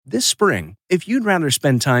This spring, if you'd rather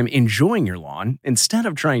spend time enjoying your lawn instead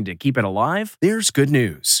of trying to keep it alive, there's good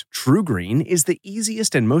news. TruGreen is the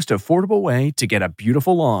easiest and most affordable way to get a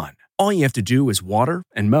beautiful lawn. All you have to do is water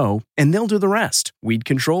and mow, and they'll do the rest. Weed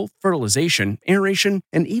control, fertilization, aeration,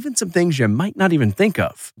 and even some things you might not even think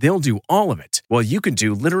of. They'll do all of it, while you can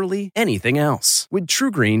do literally anything else. With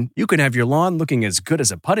TruGreen, you can have your lawn looking as good as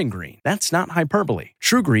a putting green. That's not hyperbole.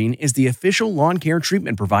 TruGreen is the official lawn care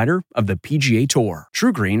treatment provider of the PGA Tour.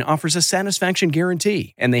 TruGreen offers a satisfaction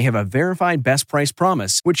guarantee, and they have a verified best price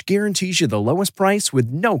promise, which guarantees you the lowest price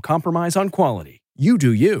with no compromise on quality. You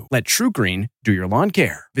do you. Let TruGreen do your lawn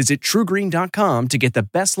care. Visit TruGreen.com to get the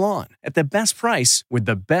best lawn at the best price with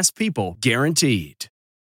the best people guaranteed.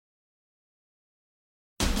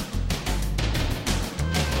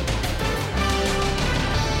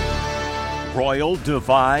 Royal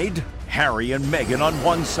divide? Harry and Meghan on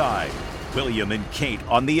one side, William and Kate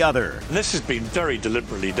on the other. This has been very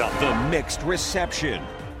deliberately done. The mixed reception,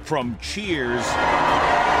 from cheers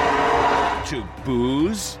to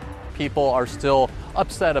boos. People are still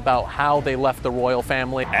upset about how they left the royal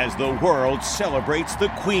family. As the world celebrates the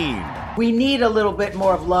Queen. We need a little bit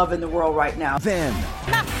more of love in the world right now. Then,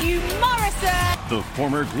 Matthew Morrison! The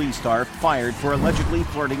former Glee star fired for allegedly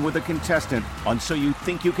flirting with a contestant on So You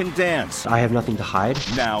Think You Can Dance. I have nothing to hide.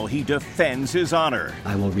 Now he defends his honor.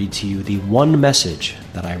 I will read to you the one message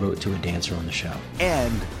that I wrote to a dancer on the show.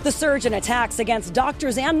 And the surge in attacks against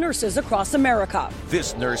doctors and nurses across America.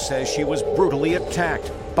 This nurse says she was brutally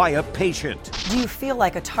attacked by a patient. Do you feel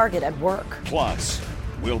like a target at work? Plus,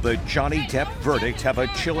 will the Johnny Depp verdict have a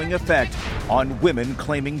chilling effect on women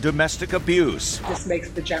claiming domestic abuse? This makes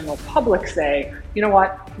the general public say, you know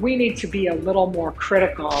what, we need to be a little more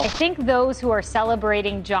critical. I think those who are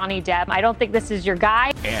celebrating Johnny Depp, I don't think this is your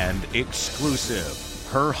guy. And exclusive.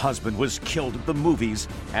 Her husband was killed at the movies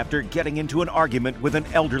after getting into an argument with an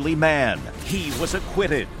elderly man. He was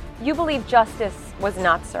acquitted. You believe justice was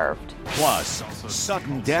not served. Plus,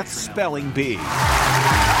 sudden death spelling bee.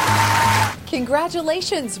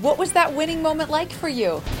 Congratulations! What was that winning moment like for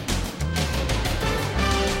you?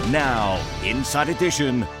 Now, Inside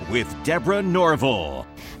Edition with Deborah Norville.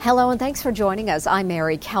 Hello and thanks for joining us. I'm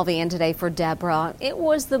Mary Calvi, and today for Deborah. It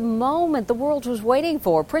was the moment the world was waiting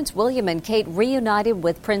for. Prince William and Kate reunited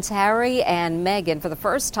with Prince Harry and Meghan for the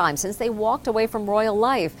first time since they walked away from royal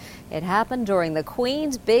life. It happened during the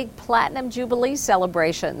Queen's big Platinum Jubilee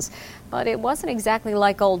celebrations. But it wasn't exactly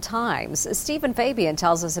like old times. Stephen Fabian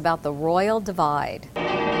tells us about the royal divide.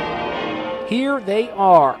 Here they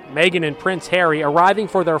are, Meghan and Prince Harry arriving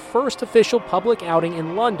for their first official public outing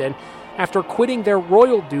in London after quitting their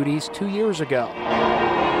royal duties 2 years ago.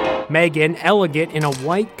 Meghan, elegant in a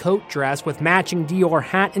white coat dress with matching Dior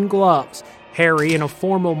hat and gloves. Harry in a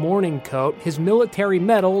formal morning coat, his military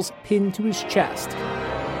medals pinned to his chest.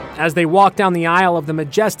 As they walked down the aisle of the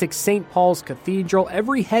majestic St. Paul's Cathedral,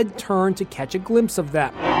 every head turned to catch a glimpse of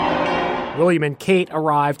them. William and Kate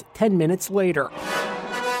arrived 10 minutes later.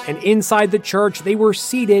 And inside the church, they were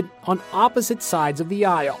seated on opposite sides of the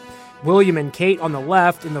aisle. William and Kate on the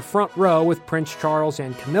left in the front row with Prince Charles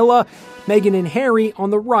and Camilla, Meghan and Harry on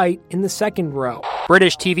the right in the second row.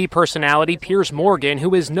 British TV personality Piers Morgan,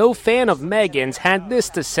 who is no fan of Meghan's, had this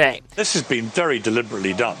to say. This has been very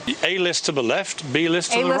deliberately done. A-list to the left,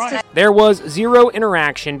 B-list to the right. There was zero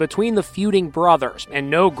interaction between the feuding brothers and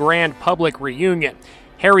no grand public reunion.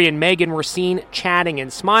 Harry and Meghan were seen chatting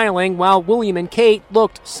and smiling, while William and Kate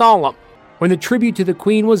looked solemn. When the tribute to the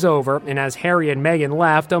Queen was over, and as Harry and Meghan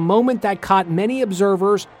left, a moment that caught many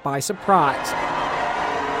observers by surprise.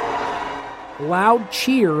 Loud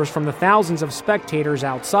cheers from the thousands of spectators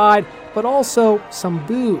outside, but also some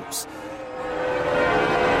boos.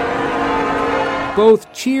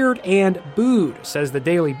 Both cheered and booed, says the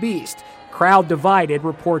Daily Beast. Crowd divided,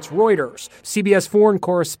 reports Reuters. CBS foreign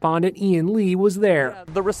correspondent Ian Lee was there.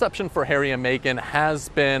 The reception for Harry and Meghan has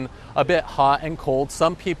been a bit hot and cold.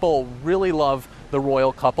 Some people really love the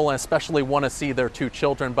royal couple and especially want to see their two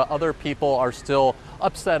children, but other people are still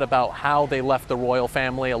upset about how they left the royal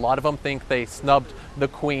family. A lot of them think they snubbed the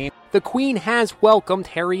Queen. The Queen has welcomed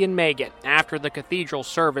Harry and Meghan. After the cathedral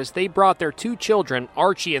service, they brought their two children,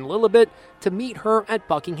 Archie and Lilibet, to meet her at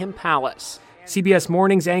Buckingham Palace. CBS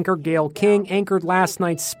Mornings anchor Gayle King anchored last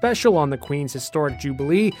night's special on the Queen's historic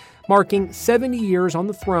Jubilee, marking 70 years on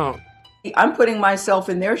the throne. I'm putting myself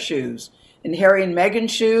in their shoes, in Harry and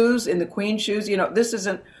Meghan's shoes, in the Queen's shoes. You know, this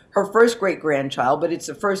isn't her first great-grandchild, but it's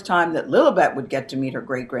the first time that Lilibet would get to meet her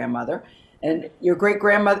great-grandmother. And your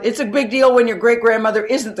great-grandmother, it's a big deal when your great-grandmother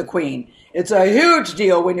isn't the queen. It's a huge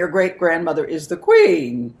deal when your great-grandmother is the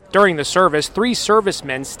queen. During the service, 3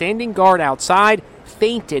 servicemen standing guard outside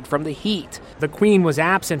fainted from the heat. The Queen was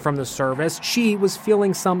absent from the service. She was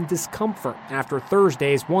feeling some discomfort after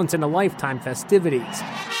Thursday's once-in-a-lifetime festivities.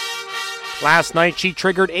 Last night, she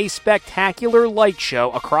triggered a spectacular light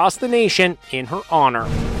show across the nation in her honor.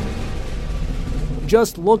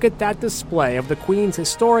 Just look at that display of the Queen's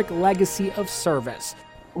historic legacy of service.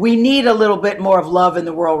 We need a little bit more of love in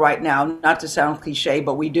the world right now, not to sound cliche,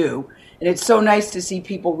 but we do. And it's so nice to see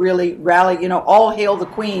people really rally. All hail the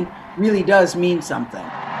Queen really does mean something.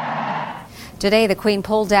 Today, the Queen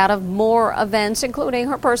pulled out of more events, including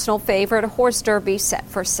her personal favorite, horse derby, set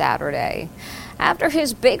for Saturday. After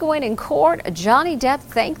his big win in court, Johnny Depp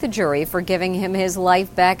thanked the jury for giving him his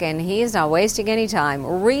life back, and he is not wasting any time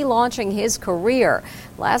relaunching his career.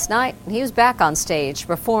 Last night, he was back on stage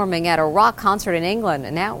performing at a rock concert in England,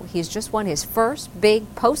 and now he's just won his first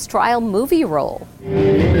big post-trial movie role.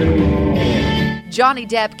 Johnny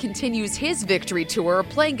Depp continues his victory tour,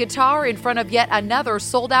 playing guitar in front of yet another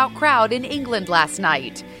sold-out crowd in England last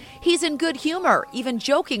night. He's in good humor, even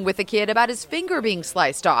joking with a kid about his finger being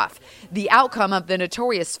sliced off, the outcome of the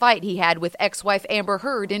notorious fight he had with ex-wife Amber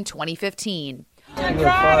Heard in 2015.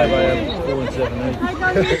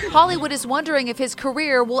 Hollywood is wondering if his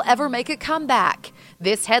career will ever make a comeback.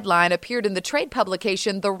 This headline appeared in the trade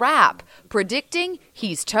publication The Wrap, predicting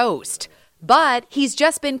he's toast. But he's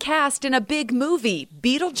just been cast in a big movie,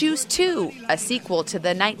 Beetlejuice 2, a sequel to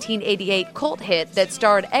the 1988 cult hit that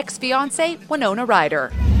starred ex-fiancée Winona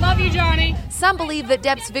Ryder. Love you, Johnny. Some believe that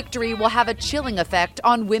Depp's victory will have a chilling effect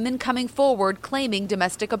on women coming forward claiming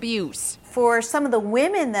domestic abuse. For some of the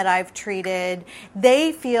women that I've treated,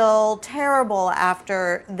 they feel terrible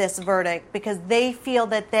after this verdict because they feel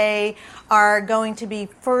that they are going to be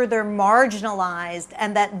further marginalized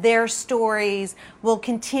and that their stories will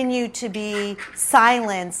continue to be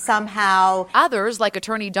silenced somehow. Others, like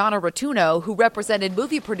attorney Donna Rotuno, who represented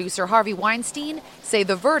movie producer Harvey Weinstein, say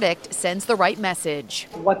the verdict sends the right message.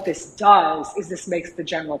 What this does is this makes the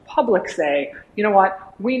general public say, you know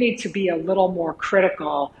what, we need to be a little more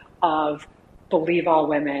critical of believe all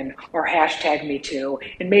women or #MeToo.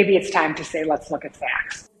 And maybe it's time to say, let's look at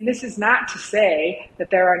facts. And this is not to say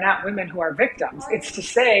that there are not women who are victims. It's to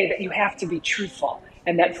say that you have to be truthful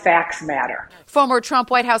and that facts matter. Former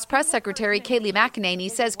Trump White House press secretary Kayleigh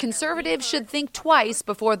McEnany says conservatives should think twice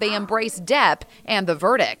before they embrace Depp and the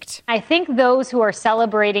verdict. I think those who are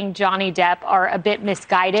celebrating Johnny Depp are a bit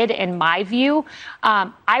misguided in my view.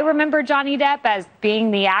 I remember Johnny Depp as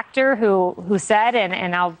being the actor who said,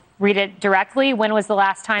 and I'll read it directly, when was the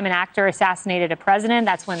last time an actor assassinated a president?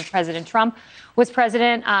 That's when President Trump was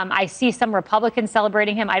president. I see some Republicans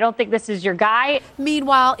celebrating him. I don't think this is your guy.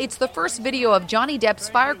 Meanwhile, it's the first video of Johnny Depp's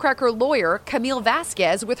firecracker lawyer, Camille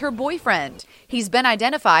Vasquez, with her boyfriend. He's been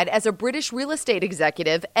identified as a British real estate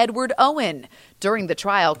executive, Edward Owen. During the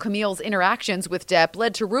trial, Camille's interactions with Depp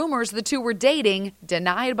led to rumors the two were dating,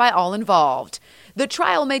 denied by all involved. The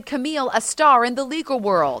trial made Camille a star in the legal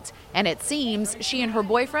world, and it seems she and her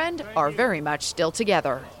boyfriend are very much still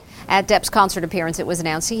together. At Depp's concert appearance, it was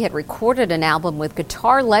announced he had recorded an album with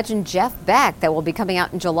guitar legend Jeff Beck that will be coming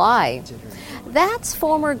out in July. That's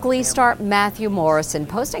former Glee star Matthew Morrison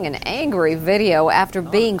posting an angry video after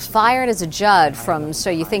being fired as a judge from So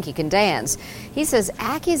You Think You Can Dance. He says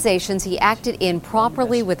accusations he acted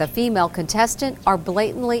improperly with a female contestant are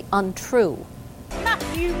blatantly untrue.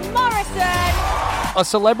 Matthew Morrison! A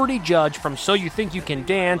celebrity judge from So You Think You Can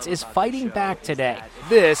Dance is fighting back today.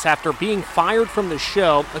 This after being fired from the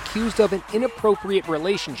show, accused of an inappropriate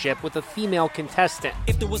relationship with a female contestant.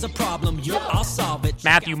 If there was a problem, I'll solve it.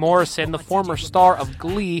 Matthew Morrison, the former star of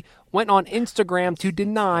Glee, went on Instagram to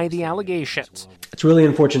deny the allegations. It's really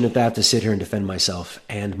unfortunate that I have to sit here and defend myself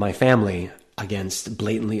and my family against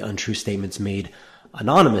blatantly untrue statements made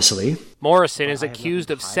anonymously. Morrison is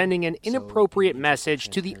accused of sending an inappropriate message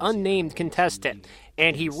to the unnamed contestant,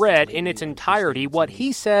 and he read in its entirety what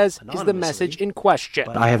he says is the message in question.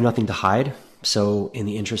 But I have nothing to hide, so in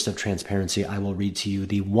the interest of transparency, I will read to you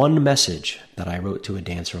the one message that I wrote to a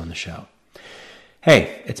dancer on the show.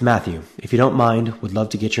 Hey, it's Matthew. If you don't mind, would love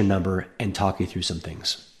to get your number and talk you through some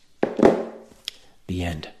things. The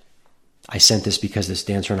end. I sent this because this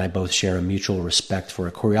dancer and I both share a mutual respect for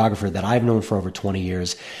a choreographer that I've known for over 20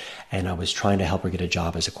 years, and I was trying to help her get a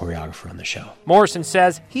job as a choreographer on the show. Morrison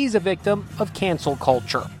says he's a victim of cancel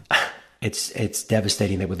culture. It's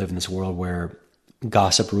devastating that we live in this world where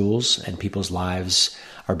gossip rules and people's lives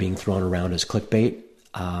are being thrown around as clickbait.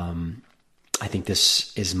 I think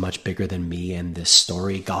this is much bigger than me and this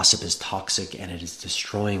story. Gossip is toxic and it is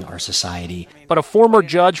destroying our society. But a former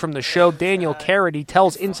judge from the show, Daniel Carity,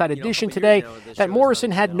 tells Inside Edition today that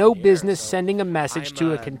Morrison had no business sending a message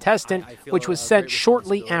to a contestant, which was sent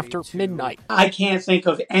shortly after midnight. I can't think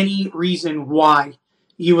of any reason why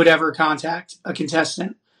you would ever contact a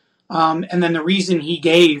contestant. And then the reason he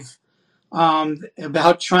gave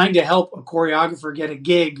about trying to help a choreographer get a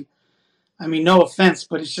gig, I mean, no offense,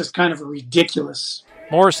 but it's just kind of ridiculous.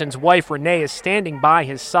 Morrison's wife, Renee, is standing by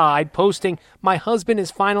his side, posting, "My husband is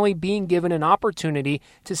finally being given an opportunity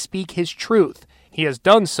to speak his truth. He has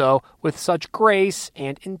done so with such grace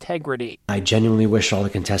and integrity." I genuinely wish all the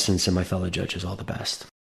contestants and my fellow judges all the best.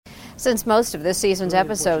 Since most of this season's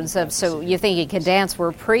episodes of So You Think You Can Dance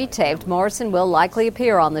were pre-taped, Morrison will likely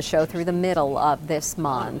appear on the show through the middle of this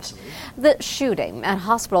month. The shooting at a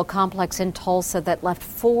hospital complex in Tulsa that left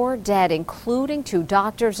 4 dead, including 2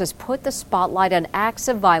 doctors, has put the spotlight on acts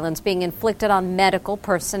of violence being inflicted on medical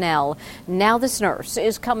personnel. Now this nurse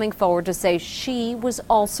is coming forward to say she was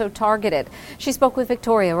also targeted. She spoke with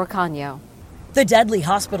Victoria Rocano. The deadly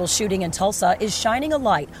hospital shooting in Tulsa is shining a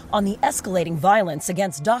light on the escalating violence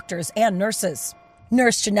against doctors and nurses.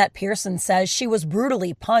 Nurse Jeanette Pearson says she was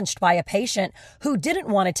brutally punched by a patient who didn't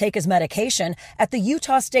want to take his medication at the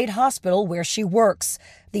Utah State Hospital where she works.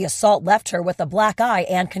 The assault left her with a black eye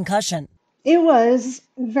and concussion. It was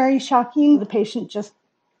very shocking. The patient just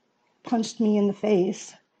punched me in the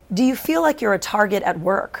face. Do you feel like you're a target at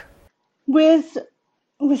work? With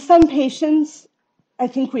some patients, I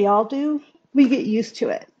think we all do. We get used to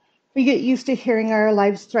it. We get used to hearing our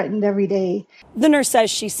lives threatened every day. The nurse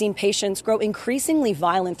says she's seen patients grow increasingly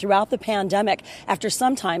violent throughout the pandemic after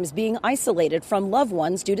sometimes being isolated from loved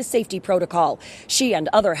ones due to safety protocol. She and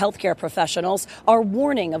other healthcare professionals are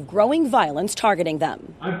warning of growing violence targeting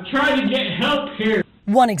them. I'm trying to get help here.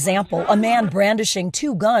 One example, a man brandishing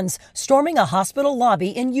 2 guns storming a hospital lobby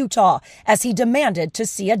in Utah as he demanded to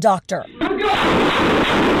see a doctor.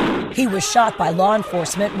 He was shot by law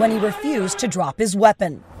enforcement when he refused to drop his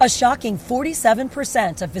weapon. A shocking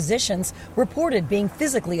 47% of physicians reported being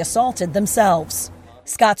physically assaulted themselves.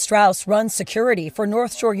 Scott Strauss runs security for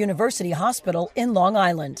North Shore University Hospital in Long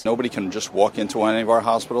Island. Nobody can just walk into any of our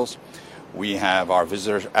hospitals. We have our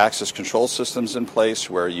visitor access control systems in place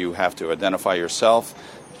where you have to identify yourself.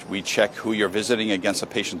 We check who you're visiting against a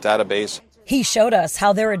patient database. He showed us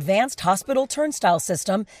how their advanced hospital turnstile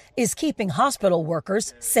system is keeping hospital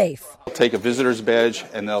workers safe. They'll take a visitor's badge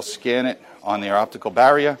and they'll scan it on their optical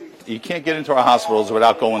barrier. You can't get into our hospitals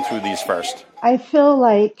without going through these first. I feel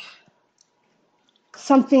like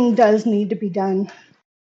something does need to be done.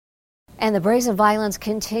 And the brazen violence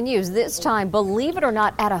continues, this time, believe it or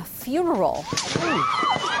not, at a funeral.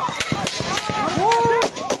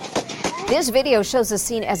 This video shows a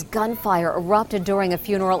scene as gunfire erupted during a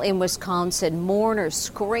funeral in Wisconsin. Mourners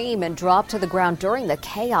scream and drop to the ground during the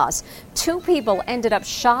chaos. 2 people ended up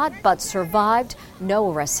shot but survived. No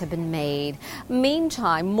arrests have been made.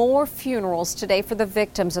 Meantime, more funerals today for the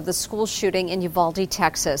victims of the school shooting in Uvalde,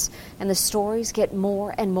 Texas. And the stories get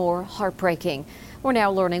more and more heartbreaking. We're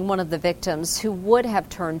now learning one of the victims, who would have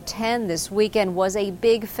turned 10 this weekend, was a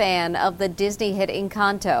big fan of the Disney hit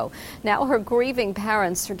Encanto. Now her grieving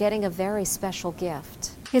parents are getting a very special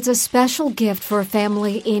gift. It's a special gift for a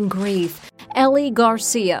family in grief. Ellie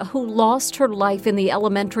Garcia, who lost her life in the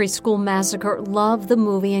elementary school massacre, loved the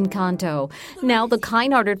movie Encanto. Now the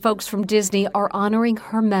kind-hearted folks from Disney are honoring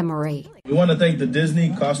her memory. We want to thank the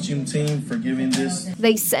Disney costume team for giving this.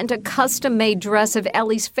 They sent a custom-made dress of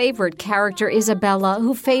Ellie's favorite character, Isabella,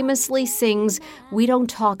 who famously sings "We Don't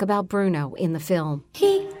Talk About Bruno" in the film.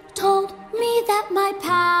 He told me that my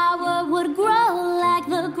power would grow like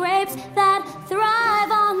the grapes that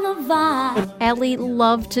thrive on the vine. Ellie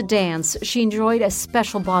loved to dance. She enjoyed a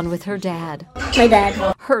special bond with her dad. My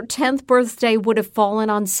dad. Her 10th birthday would have fallen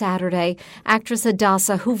on Saturday. Actress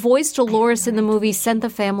Adasa, who voiced Dolores in the movie, sent the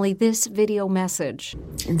family this video message.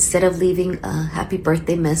 Instead of leaving a happy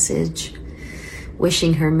birthday message,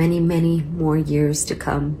 wishing her many, many more years to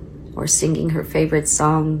come, or singing her favorite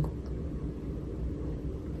song,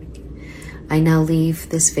 I now leave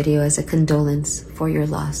this video as a condolence for your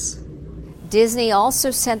loss. Disney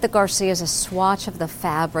also sent the Garcias a swatch of the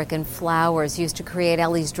fabric and flowers used to create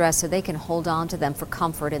Ellie's dress so they can hold on to them for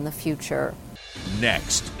comfort in the future.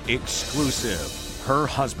 Next, exclusive. Her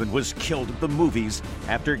husband was killed at the movies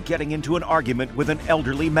after getting into an argument with an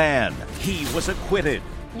elderly man. He was acquitted.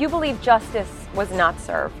 You believe justice was not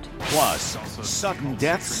served. Plus, sudden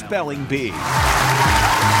death spelling bee.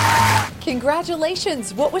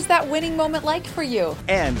 Congratulations! What was that winning moment like for you?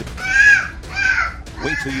 And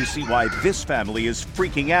wait till you see why this family is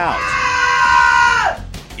freaking out.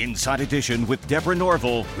 Inside Edition with Deborah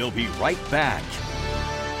Norville will be right back.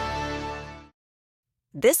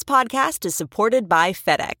 This podcast is supported by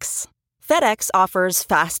FedEx. FedEx offers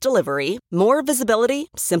fast delivery, more visibility,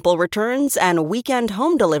 simple returns, and weekend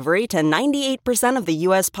home delivery to 98% of the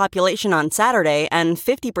U.S. population on Saturday and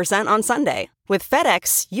 50% on Sunday. With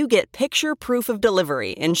FedEx, you get picture proof of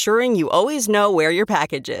delivery, ensuring you always know where your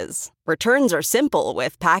package is. Returns are simple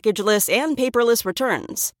with packageless and paperless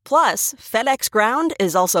returns. Plus, FedEx Ground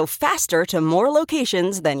is also faster to more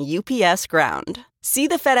locations than UPS Ground. See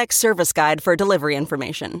the FedEx service guide for delivery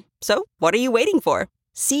information. So, what are you waiting for?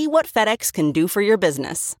 See what FedEx can do for your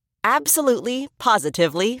business. Absolutely,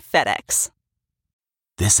 positively FedEx.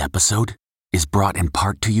 This episode is brought in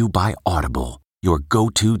part to you by Audible, your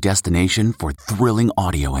go-to destination for thrilling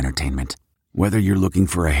audio entertainment. Whether you're looking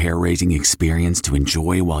for a hair-raising experience to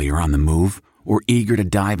enjoy while you're on the move or eager to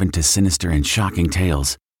dive into sinister and shocking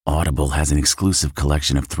tales, Audible has an exclusive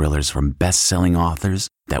collection of thrillers from best-selling authors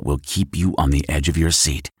that will keep you on the edge of your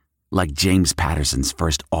seat. Like James Patterson's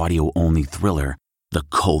first audio-only thriller, The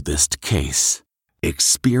Coldest Case.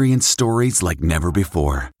 Experience stories like never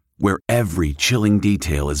before, where every chilling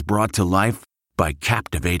detail is brought to life by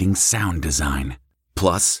captivating sound design.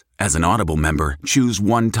 Plus, as an Audible member, choose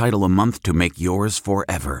one title a month to make yours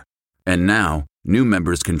forever. And now, new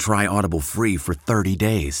members can try Audible free for 30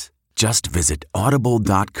 days. Just visit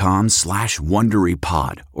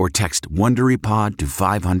audible.com/WonderyPod or text WonderyPod to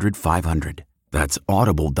 500-500. That's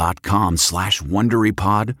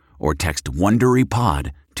audible.com/WonderyPod or text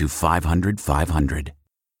WonderyPod to 500-500.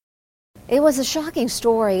 It was a shocking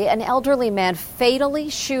story. An elderly man fatally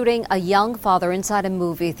shooting a young father inside a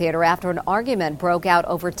movie theater after an argument broke out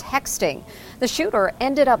over texting. The shooter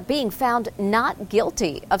ended up being found not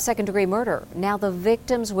guilty of second-degree murder. Now the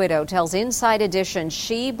victim's widow tells Inside Edition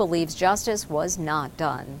she believes justice was not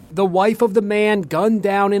done. The wife of the man gunned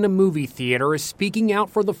down in a movie theater is speaking out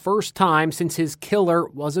for the first time since his killer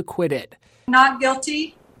was acquitted. Not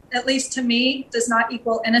guilty, at least to me, does not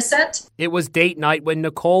equal innocent. It was date night when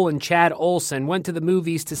Nicole and Chad Olson went to the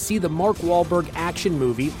movies to see the Mark Wahlberg action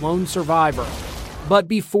movie Lone Survivor. But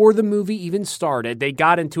before the movie even started, they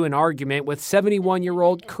got into an argument with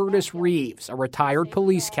 71-year-old Curtis Reeves, a retired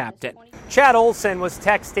police captain. Chad Olson was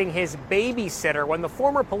texting his babysitter when the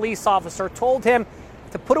former police officer told him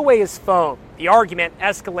to put away his phone. The argument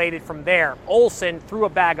escalated from there. Olson threw a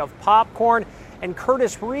bag of popcorn, and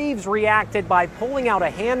Curtis Reeves reacted by pulling out a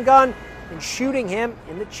handgun and shooting him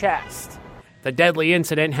in the chest. The deadly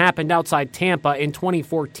incident happened outside Tampa in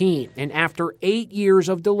 2014, and after 8 years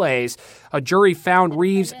of delays, a jury found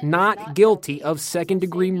Reeves not guilty of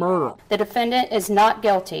second-degree murder. The defendant is not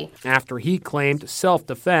guilty. After he claimed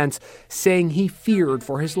self-defense, saying he feared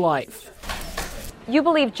for his life. You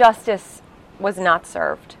believe justice was not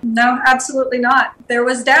served? No, absolutely not. There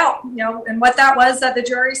was doubt, and what that was that the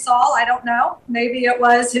jury saw, I don't know. Maybe it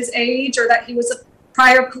was his age or that he was a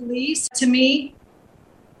prior police. To me,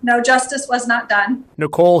 no, justice was not done.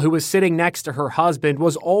 Nicole, who was sitting next to her husband,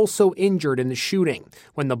 was also injured in the shooting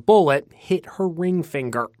when the bullet hit her ring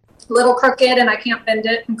finger. A little crooked, and I can't bend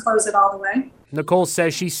it and close it all the way. Nicole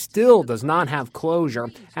says she still does not have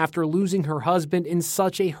closure after losing her husband in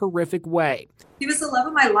such a horrific way. He was the love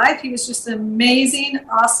of my life. He was just an amazing,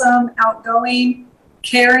 awesome, outgoing,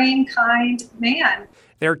 caring, kind man.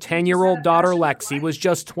 Their 10-year-old daughter, Lexi, was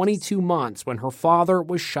just 22 months when her father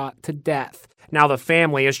was shot to death. Now the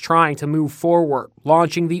family is trying to move forward,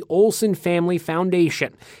 launching the Olson Family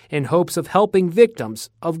Foundation in hopes of helping victims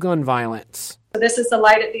of gun violence. So this is the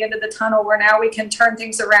light at the end of the tunnel where now we can turn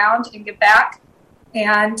things around and get back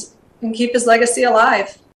and keep his legacy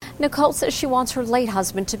alive. Nicole says she wants her late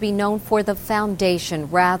husband to be known for the foundation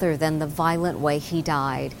rather than the violent way he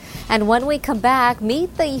died. And when we come back,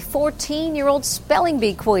 meet the 14-year-old spelling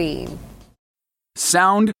bee queen.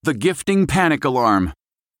 Sound the gifting panic alarm.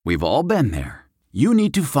 We've all been there. You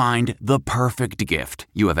need to find the perfect gift.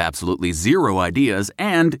 You have absolutely zero ideas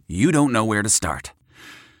and you don't know where to start.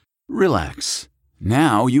 Relax.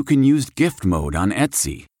 Now you can use gift mode on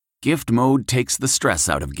Etsy. Gift mode takes the stress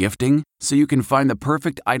out of gifting, so you can find the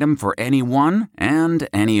perfect item for anyone and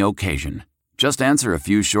any occasion. Just answer a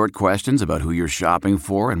few short questions about who you're shopping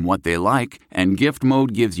for and what they like, and gift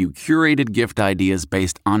mode gives you curated gift ideas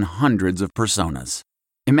based on hundreds of personas.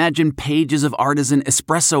 Imagine pages of artisan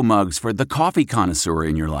espresso mugs for the coffee connoisseur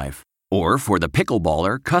in your life, or for the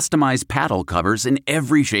pickleballer, customized paddle covers in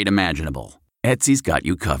every shade imaginable. Etsy's got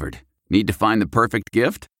you covered. Need to find the perfect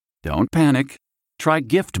gift? Don't panic. Try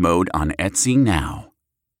gift mode on Etsy now.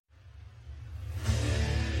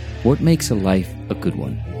 What makes a life a good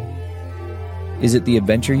one? Is it the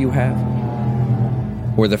adventure you have?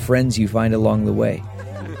 Or the friends you find along the way?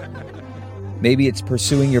 Maybe it's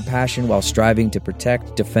pursuing your passion while striving to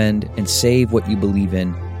protect, defend, and save what you believe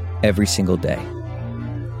in every single day.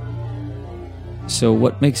 So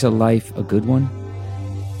what makes a life a good one?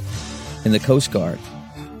 In the Coast Guard,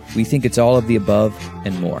 we think it's all of the above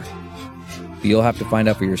and more. But you'll have to find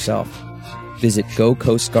out for yourself. Visit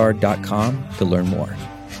gocoastguard.com to learn more.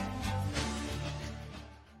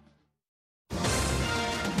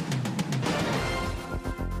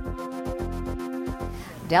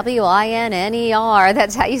 WINNER,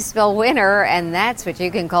 that's how you spell winner, and that's what you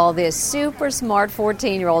can call this super smart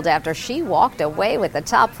 14-year-old after she walked away with the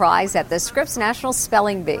top prize at the Scripps National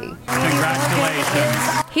Spelling Bee.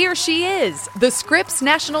 Congratulations. Here she is, the Scripps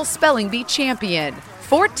National Spelling Bee champion,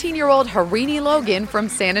 14-year-old Harini Logan from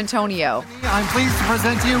San Antonio. I'm pleased to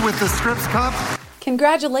present you with the Scripps Cup.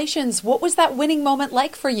 Congratulations. What was that winning moment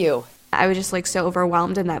like for you? I was just so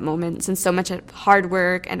overwhelmed in that moment since so much hard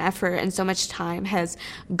work and effort and so much time has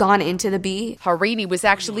gone into the bee. Harini was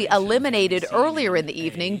actually eliminated earlier in the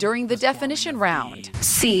evening during the definition round.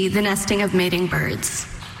 C, the nesting of mating birds.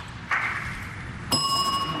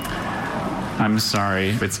 I'm sorry,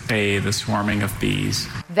 it's A, the swarming of bees.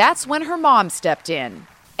 That's when her mom stepped in.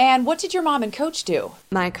 And what did your mom and coach do?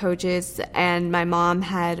 My coaches and my mom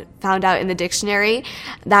had found out in the dictionary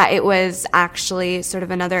that it was actually sort of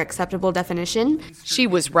another acceptable definition. She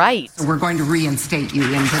was right. We're going to reinstate you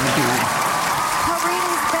into the bee.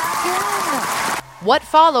 What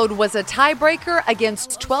followed was a tiebreaker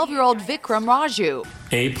against 12-year-old Vikram Raju.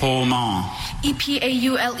 Epaulement.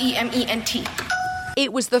 EPAULEMENT.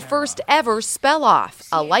 It was the first ever spell-off,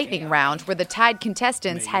 a lightning round where the tied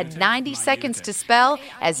contestants had 90 seconds to spell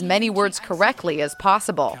as many words correctly as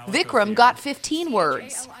possible. Vikram got 15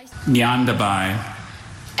 words. Nyandabai.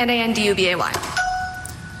 NANDUBAY.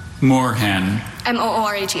 Moorhen.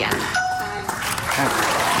 MOORAGN.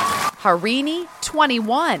 Harini,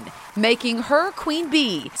 21, making her queen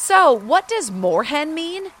bee. So what does moorhen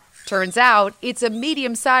mean? Turns out it's a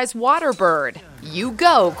medium-sized water bird. You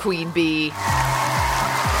go, queen bee.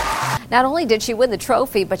 Not only did she win the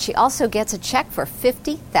trophy, but she also gets a check for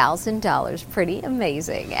 $50,000. Pretty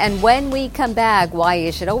amazing. And when we come back, why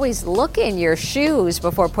you should always look in your shoes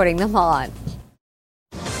before putting them on.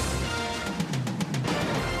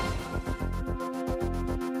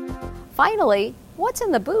 Finally, what's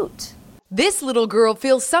in the boot? This little girl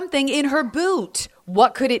feels something in her boot.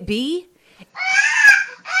 What could it be?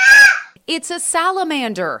 It's a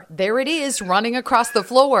salamander. There it is, running across the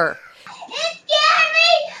floor. It scared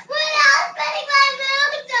me when I was putting my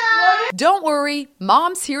boots on. Don't worry,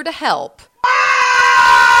 Mom's here to help.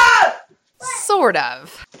 Sort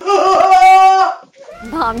of.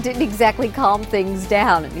 Mom didn't exactly calm things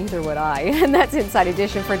down, and neither would I. And that's Inside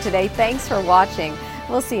Edition for today. Thanks for watching.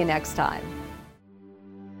 We'll see you next time.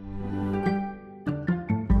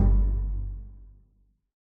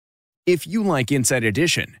 If you like Inside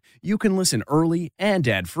Edition, you can listen early and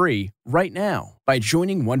ad-free right now by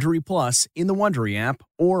joining Wondery Plus in the Wondery app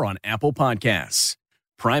or on Apple Podcasts.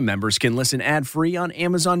 Prime members can listen ad-free on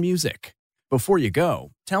Amazon Music. Before you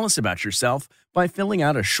go, tell us about yourself by filling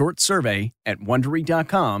out a short survey at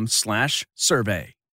Wondery.com/survey.